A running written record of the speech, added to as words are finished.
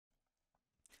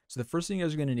So the first thing you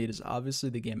guys are going to need is obviously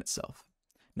the game itself.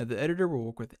 Now the editor will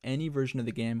work with any version of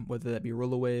the game, whether that be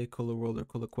Rollaway, Kula World, or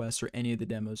Kula Quest, or any of the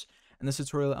demos. In this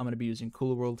tutorial, I'm going to be using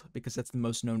Kula World because that's the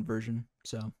most known version,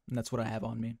 and that's what I have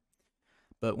on me.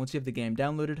 But once you have the game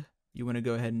downloaded, you want to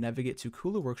go ahead and navigate to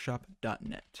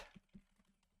kulaworkshop.net.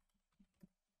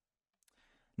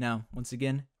 Now, once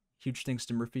again, huge thanks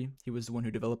to Murphy. He was the one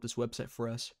who developed this website for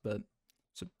us,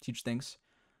 so huge thanks.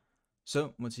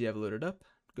 So once you have it loaded up,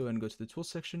 go ahead and go to the tools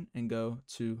section and go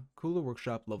to Kula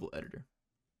Workshop Level Editor.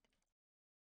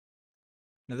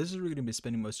 Now this is where you're going to be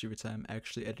spending most of your time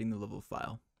actually editing the level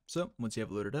file. So once you have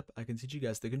it loaded up, I can teach you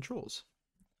guys the controls.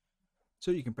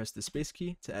 So you can press the space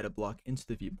key to add a block into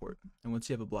the viewport. And once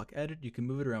you have a block added, you can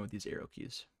move it around with these arrow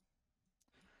keys.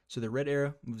 So the red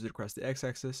arrow moves it across the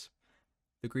x-axis,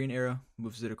 the green arrow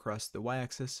moves it across the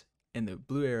y-axis, and the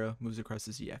blue arrow moves across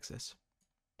the z-axis.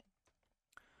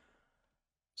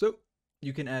 So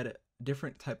you can add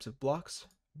different types of blocks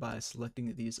by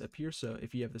selecting these up here. So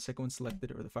if you have the second one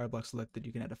selected or the fire block selected,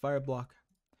 you can add a fire block.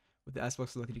 With the ice block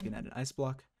selected, you can add an ice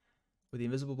block. With the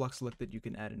invisible block selected, you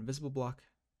can add an invisible block.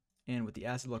 And with the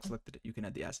acid block selected, you can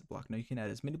add the acid block. Now you can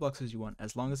add as many blocks as you want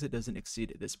as long as it doesn't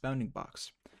exceed this bounding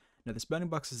box. Now this bounding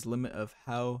box is the limit of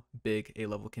how big a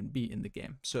level can be in the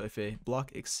game. So if a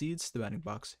block exceeds the bounding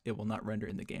box, it will not render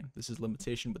in the game. This is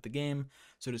limitation with the game,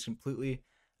 so it is completely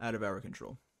out of our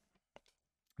control.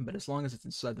 But as long as it's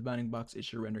inside the bounding box, it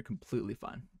should render completely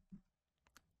fine.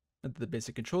 Now that the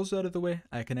basic controls are out of the way,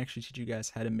 I can actually teach you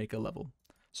guys how to make a level.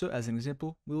 So as an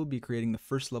example, we will be creating the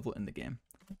first level in the game.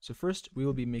 So first, we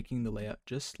will be making the layout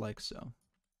just like so.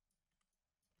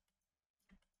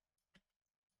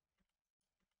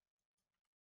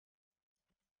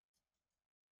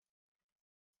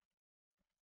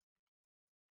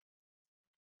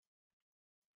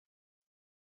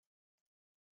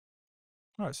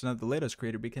 Alright, so now that the layout is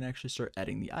created, we can actually start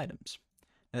adding the items.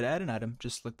 Now to add an item,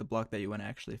 just select the block that you want to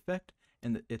actually affect,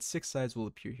 and its 6 sides will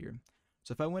appear here.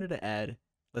 So if I wanted to add,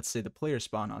 let's say, the player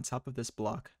spawn on top of this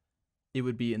block, it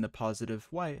would be in the positive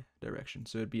Y direction,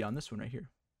 so it would be on this one right here.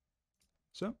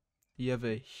 So you have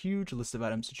a huge list of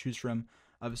items to choose from.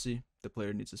 Obviously, the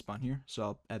player needs to spawn here, so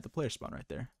I'll add the player spawn right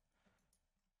there.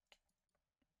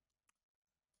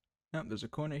 Now there's a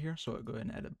coin right here, so I'll go ahead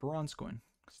and add a bronze coin,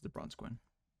 because it's a bronze coin.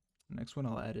 The next one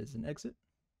I'll add is an exit.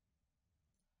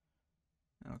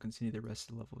 And I'll continue the rest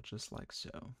of the level just like so.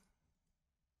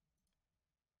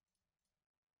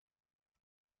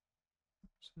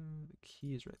 So the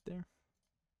key is right there.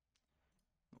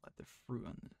 I'll add the fruit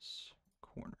on this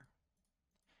corner.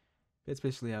 That's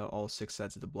basically how all 6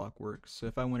 sides of the block work. So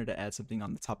if I wanted to add something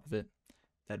on the top of it,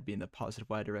 that'd be in the positive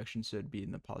Y direction, so it'd be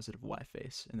in the positive Y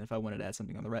face. And if I wanted to add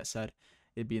something on the right side,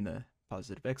 it'd be in the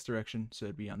positive X direction, so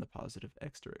it'd be on the positive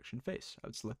X direction face. I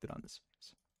would select it on this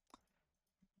face.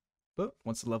 But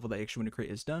once the level that you actually want to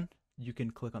create is done, you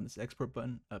can click on this export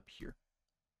button up here.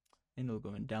 And it'll go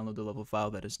and download the level file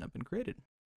that has now been created.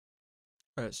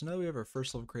 Alright, so now that we have our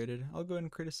first level created, I'll go ahead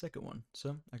and create a second one.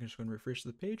 So I can just go and refresh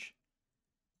the page,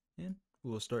 and we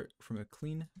will start from a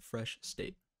clean, fresh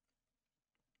state.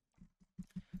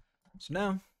 So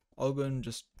now I'll go ahead and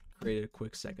just create a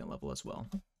quick second level as well.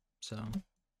 So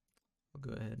I'll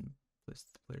go ahead and place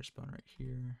the player spawn right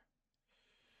here.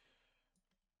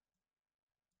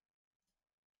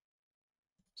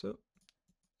 So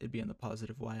it'd be on the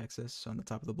positive y-axis, so on the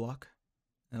top of the block.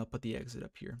 And I'll put the exit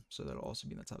up here, so that'll also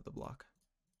be on the top of the block.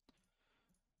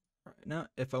 All right, now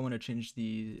if I want to change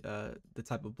the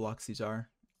type of blocks these are,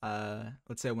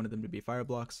 let's say I wanted them to be fire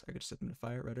blocks, I could just set them to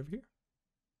fire right over here.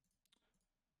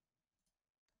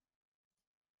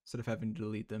 Instead of having to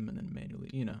delete them and then manually,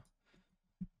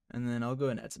 And then I'll go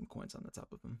and add some coins on the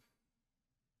top of them.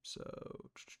 So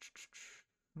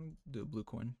I'll do a blue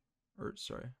coin, or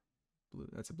sorry, blue.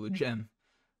 That's a blue gem.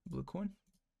 Blue coin.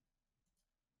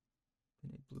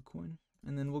 Blue coin,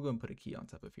 and then we'll go and put a key on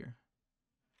top of here.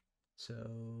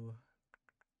 So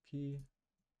key,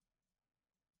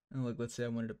 and like let's say I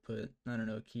wanted to put, I don't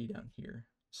know, a key down here.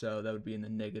 So that would be in the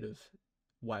negative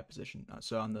Y position.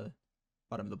 So on the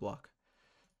bottom of the block.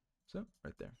 So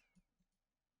right there.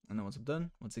 And then once I'm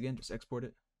done, once again, just export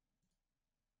it.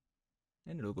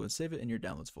 And it'll go and save it in your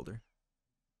downloads folder.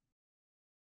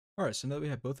 Alright, so now that we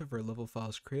have both of our level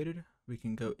files created, we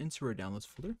can go into our downloads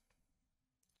folder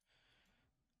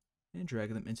and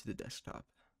drag them into the desktop.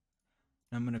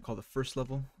 Now I'm going to call the first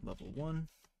level, level 1. And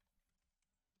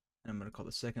I'm going to call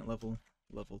the second level,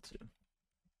 level 2.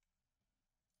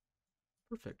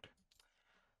 Perfect.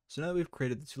 So now that we've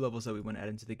created the 2 levels that we want to add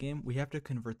into the game, we have to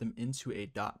convert them into a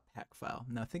 .pak file.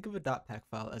 Now think of a .pak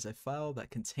file as a file that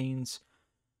contains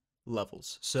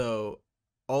levels. So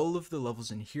all of the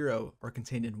levels in Hero are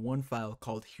contained in one file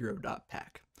called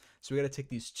hero.pak. So we got to take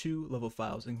these 2 level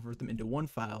files and convert them into one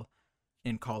file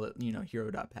and call it,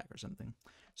 hero.pak or something.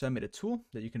 So I made a tool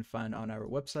that you can find on our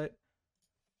website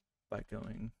by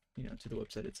going, to the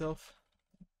website itself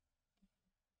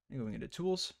and going into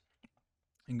tools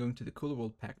and going to the Kula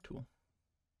World Pak tool.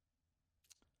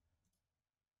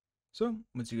 So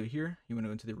once you go here, you want to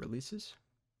go into the releases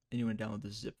and you want to download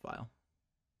the zip file.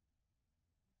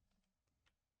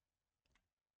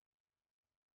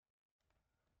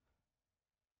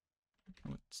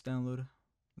 Let's download.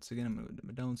 Once again, I'm going to go to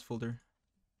my downloads folder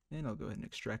and I'll go ahead and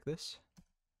extract this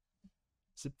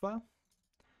zip file.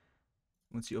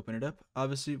 Once you open it up,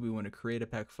 obviously we want to create a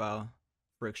PAK file.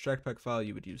 For extract PAK file,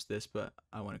 you would use this, but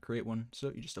I want to create one.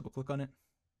 So you just double click on it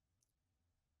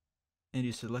and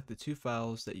you select the 2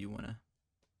 files that you want to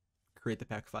create the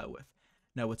PAK file with.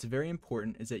 Now, what's very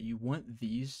important is that you want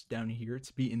these down here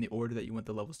to be in the order that you want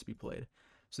the levels to be played.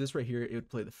 So this right here, it would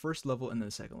play the first level and then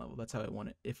the second level. That's how I want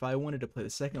it. If I wanted to play the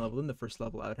second level then the first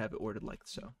level, I would have it ordered like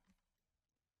so.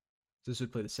 So this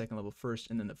would play the second level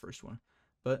first and then the first one.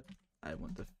 But I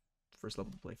want the first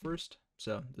level to play first.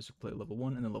 So this would play level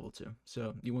 1 and then level 2.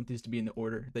 So you want these to be in the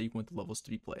order that you want the levels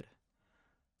to be played.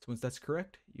 So once that's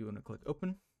correct, you want to click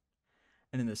open.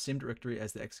 And in the same directory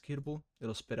as the executable,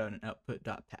 it'll spit out an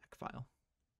output.pak file.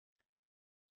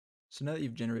 So now that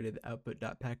you've generated the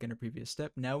output.pak in a previous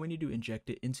step, now we need to inject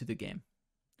it into the game.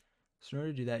 So in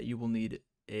order to do that, you will need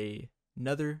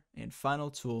another and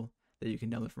final tool that you can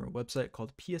download from our website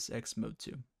called PSX Mode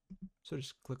 2. So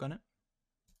just click on it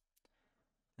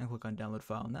and click on download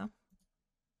file now.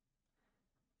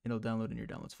 It'll download in your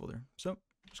downloads folder. So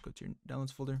just go to your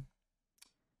downloads folder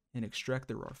and extract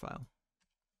the RAR file.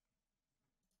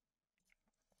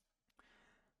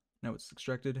 Now it's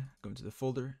extracted, go into the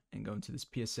folder and go into this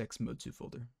PSX Mode 2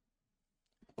 folder.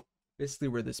 Basically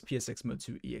where this PSX Mode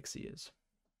 2 exe is.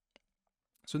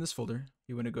 So in this folder,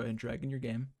 you want to go ahead and drag in your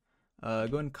game. Go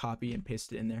ahead and copy and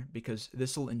paste it in there because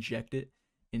this will inject it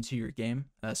into your game.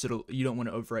 So you don't want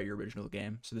to overwrite your original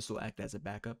game. So this will act as a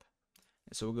backup.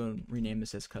 So we'll go and rename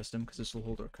this as custom because this will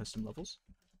hold our custom levels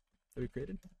that we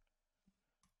created.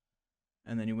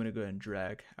 And then you want to go ahead and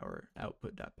drag our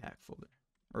output.pak folder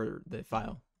or the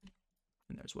file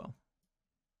in there as well,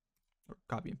 or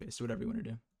copy and paste, whatever you want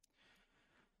to do.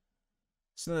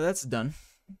 So now that's done,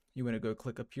 you want to go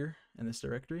click up here in this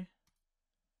directory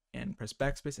and press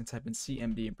backspace and type in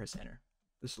cmd and press enter.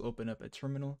 This will open up a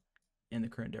terminal in the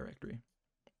current directory.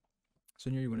 So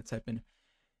in here you want to type in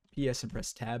ps and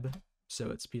press tab,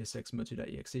 so it's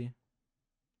psxmode2.exe.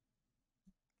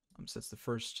 So that's the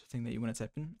first thing that you want to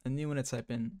type in, and then you want to type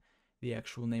in the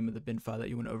actual name of the bin file that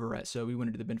you want to overwrite. So we want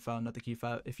to do the bin file, not the key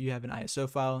file. If you have an ISO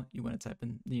file, you want to type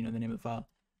in, the name of the file.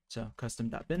 So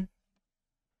custom.bin.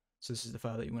 So this is the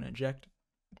file that you want to inject.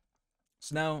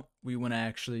 So now we want to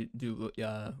actually do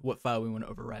what file we want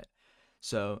to overwrite.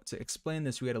 So to explain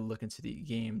this, we got to look into the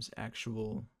game's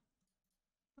actual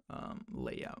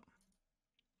layout.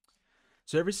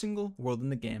 So every single world in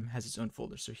the game has its own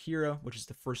folder. So Hero, which is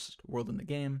the first world in the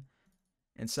game,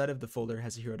 inside of the folder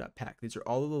has a hero.pak. These are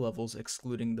all of the levels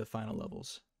excluding the final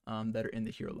levels that are in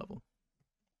the hero level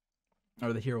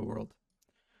or the hero world.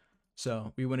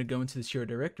 So we want to go into this hero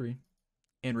directory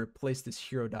and replace this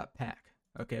hero.pak,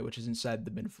 okay, which is inside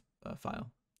the bin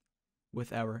file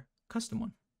with our custom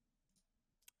one.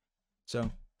 So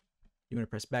you want to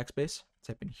press backspace,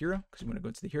 type in hero because we want to go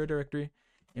into the hero directory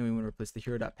and we want to replace the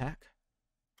hero.pak.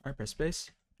 All right, press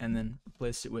space and then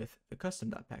replace it with the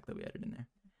custom.pak that we added in there.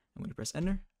 And when you press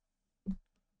enter,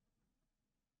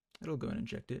 it'll go and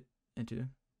inject it into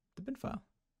the bin file.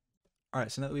 All right,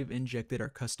 so now that we've injected our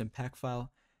custom PAK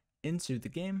file into the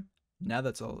game, now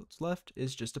that's all that's left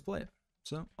is just to play it.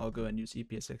 So I'll go and use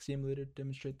EPSX emulator to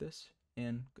demonstrate this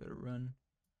and go to run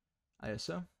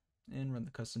ISO and run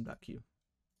the custom.q.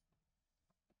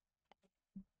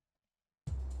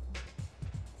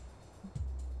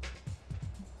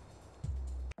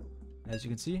 As you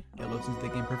can see, it loads into the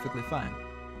game perfectly fine.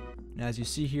 Now as you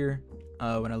see here,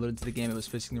 when I loaded into the game, it was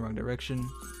facing the wrong direction.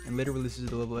 And later releases of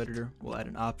the level editor will add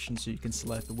an option so you can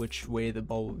select which way the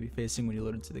ball will be facing when you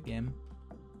load into the game.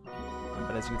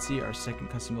 But as you can see, our second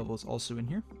custom level is also in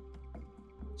here.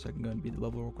 So I can go and beat the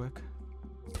level real quick.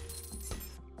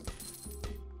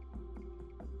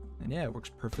 And yeah, it works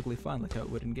perfectly fine like how it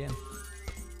would in game.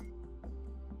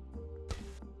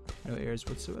 No errors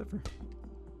whatsoever.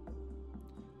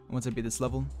 Once I beat this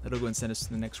level, it'll go and send us to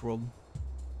the next world,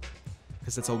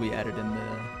 because that's all we added in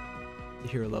the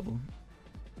hero level,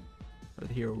 or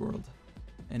the hero world.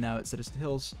 And now it set us to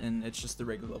hills, and it's just the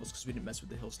regular levels because we didn't mess with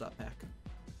the hills.pak.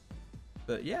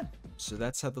 But yeah, So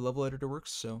that's how the level editor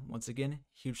works. So once again,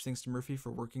 huge thanks to Murphy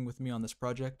for working with me on this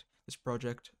project. This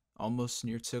project almost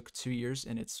near took 2 years,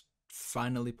 and it's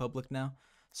finally public now.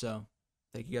 So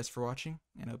thank you guys for watching,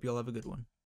 and I hope you all have a good one.